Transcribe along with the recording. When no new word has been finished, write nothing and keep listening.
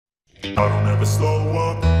I don't ever slow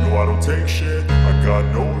up, no I don't take shit. I got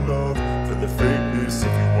no love for the fakeness.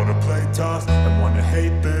 If you wanna play tough and wanna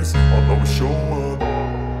hate this, I'll always show up.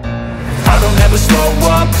 I don't ever slow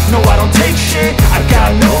up, no I don't take shit. I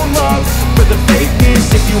got no love for the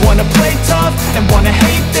fakeness. If you wanna play tough and wanna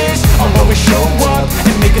hate this, I'll always show up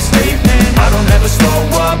and make a statement. I don't ever slow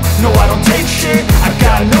up, no I don't take shit. I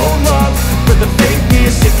got no love for the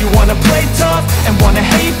fakeness. If you wanna play tough and wanna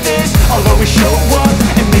hate this, I'll always show up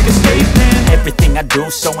and make a statement. Everything I do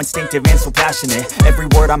so instinctive and so passionate. Every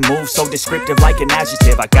word I move so descriptive like an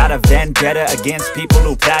adjective. I got a vendetta against people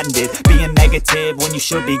who patented being negative when you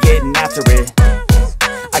should be getting after it.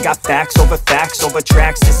 I got facts over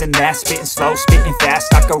tracks, this and that. Spitting slow, spitting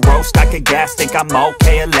fast, I could roast, I could gas. Think I'm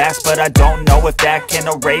okay at last, but I don't know if that can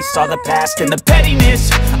erase all the past. And the pettiness,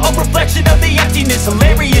 a reflection of the emptiness.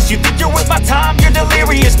 Hilarious, you think you're worth my time, you're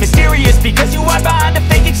delirious. Mysterious, because you hide behind a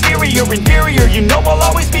fake exterior. Inferior, you know I'll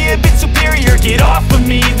always be a bit superior. Get off of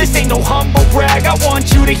me, this ain't no humble brag. I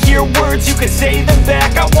want you to hear words, you can say them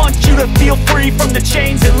back. I want you to feel free from the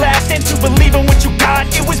chains at last, and to believe in what you got,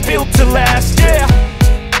 it was built to last, yeah.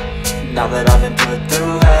 Now that I've been put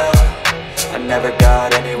through hell, I never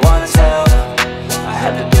got anyone's help. I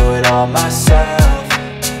had to do it all myself.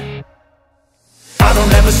 I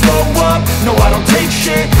don't ever slow up, no I don't take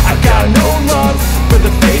shit. I got no love for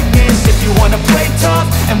the fakeness. If you wanna play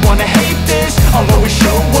tough and wanna hate this, I'll always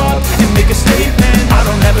show up and make a statement. I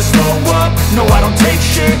don't ever slow up, no I don't take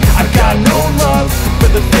shit. I got no love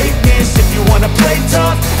for the fakeness. If you wanna play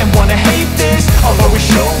tough and wanna hate this, I'll always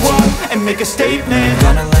show up and make a statement.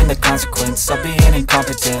 Gonna learn the consequence of being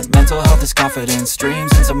incompetent. Mental health is confidence,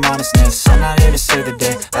 dreams and some honestness. I'm not here to save the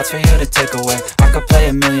day, that's for you to take away. I could play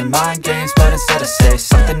a million mind games, but instead I say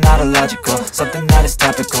something not illogical, something that is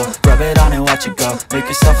topical. Rub it on and watch it go, make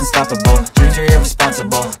yourself unstoppable. Dreams are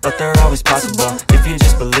irresponsible, but they're always possible. If you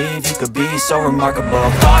just believe, you could be so remarkable.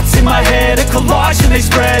 Thoughts in my head, a collage and they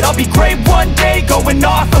spread. I'll be great one day, going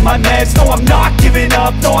off of my meds. No, I'm not giving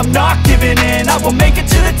up, no, I'm not giving in. I will make it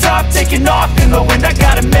to the top, taking off in the wind. I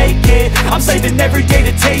gotta make it, I'm saving every day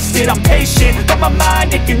to taste it. I'm patient, but my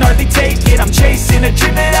mind, it can hardly take it. I'm chasing a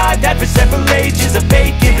dream that I've had for several ages. A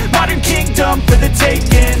vacant, modern kingdom for the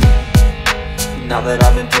taking. Now that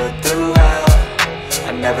I've been put through hell,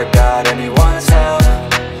 I never got anyone's help.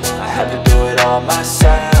 I had to do it all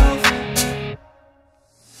myself.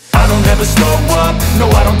 I don't ever slow up, no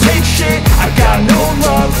I don't take shit. I got no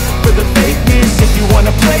love for the fakeness. If you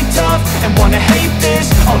wanna play tough and wanna hate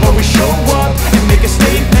this, I'll always show up and make a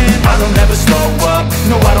statement. I don't ever slow up,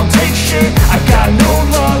 no I don't take shit. I got no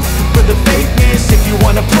love for the fakeness. If you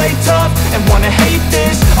wanna play tough and wanna hate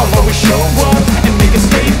this, I'll always show up and make a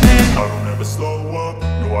statement. I don't ever slow up,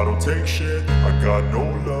 no I don't take shit. I got no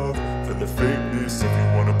love for the fakeness. If you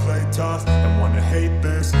wanna play tough and wanna hate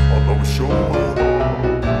this, I'll always show up.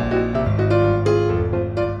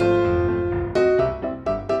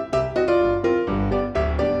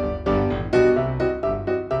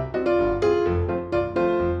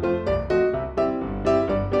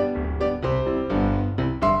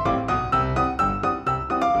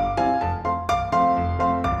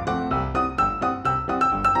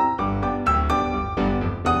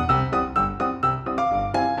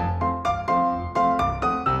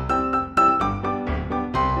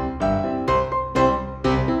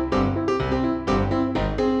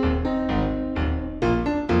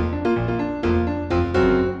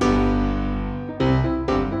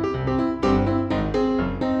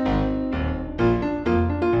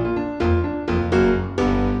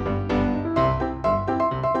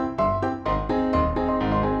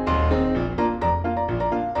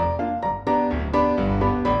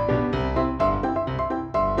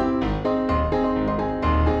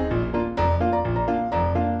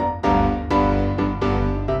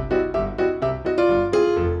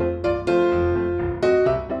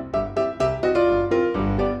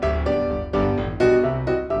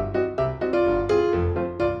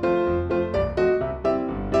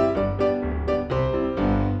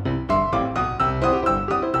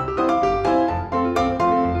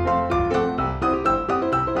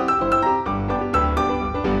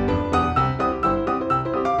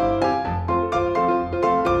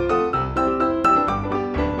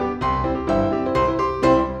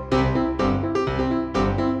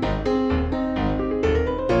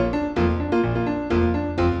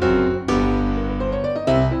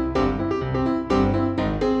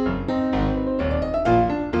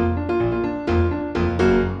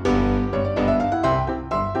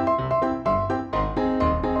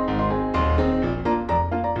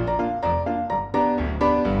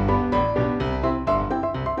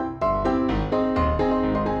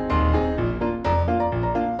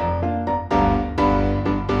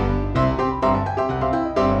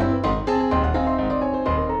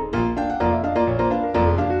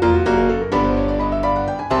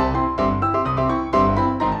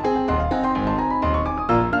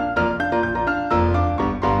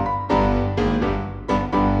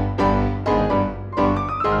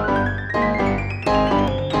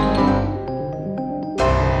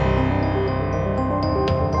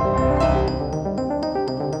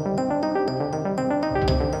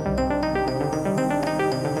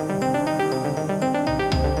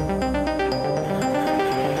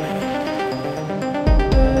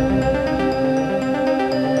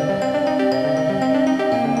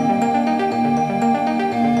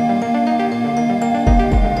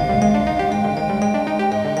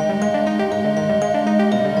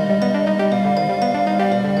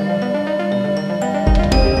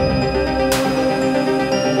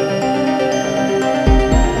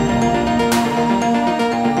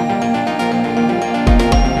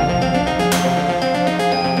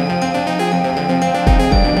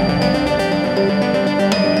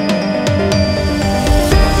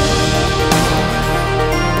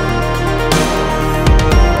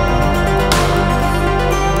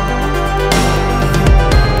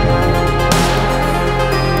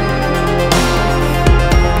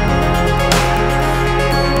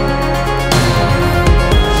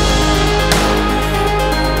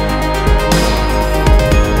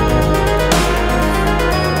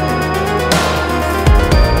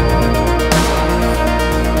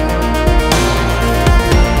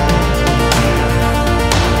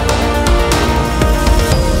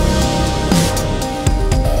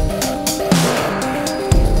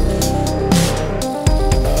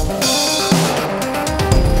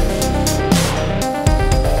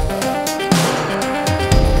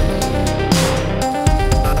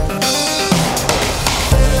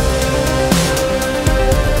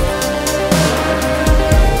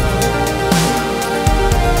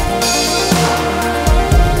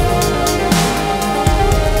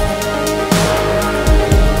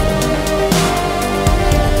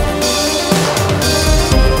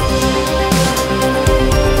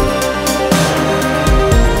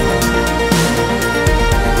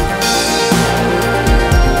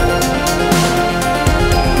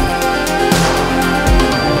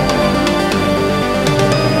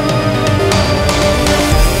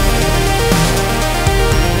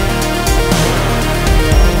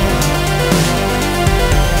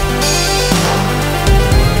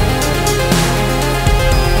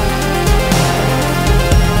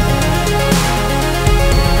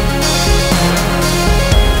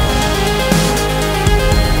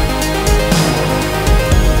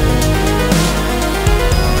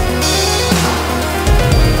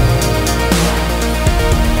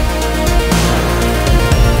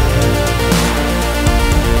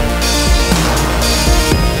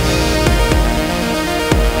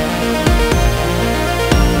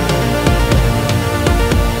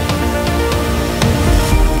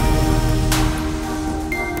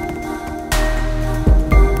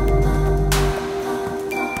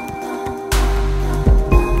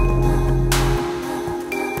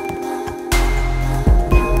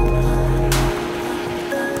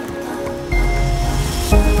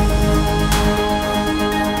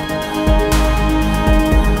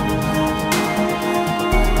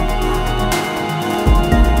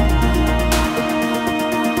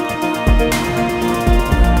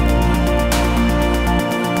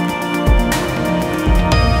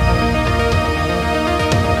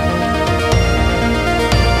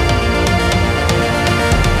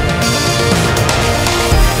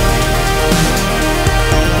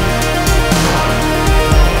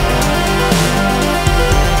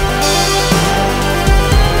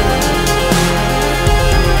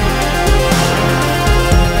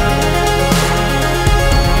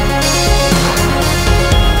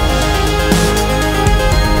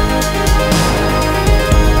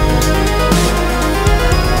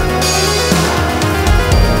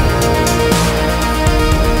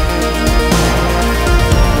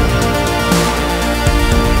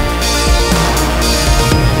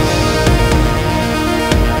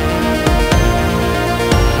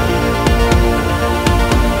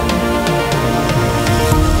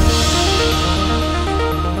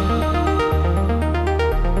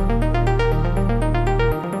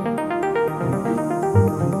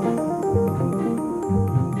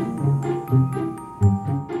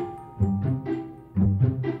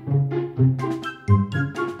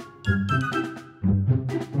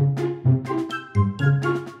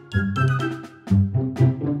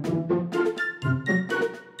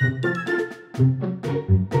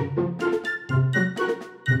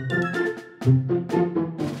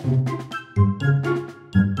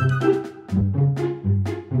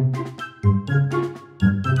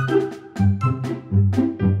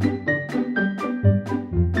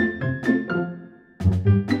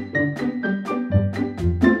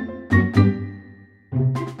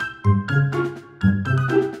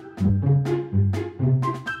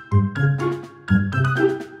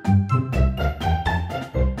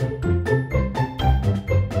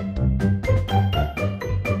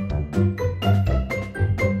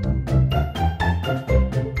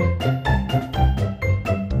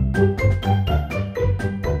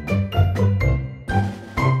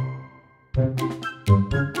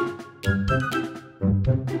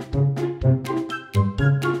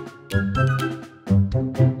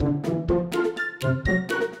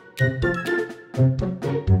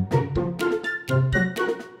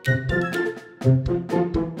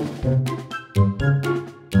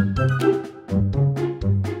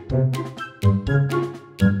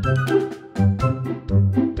 you.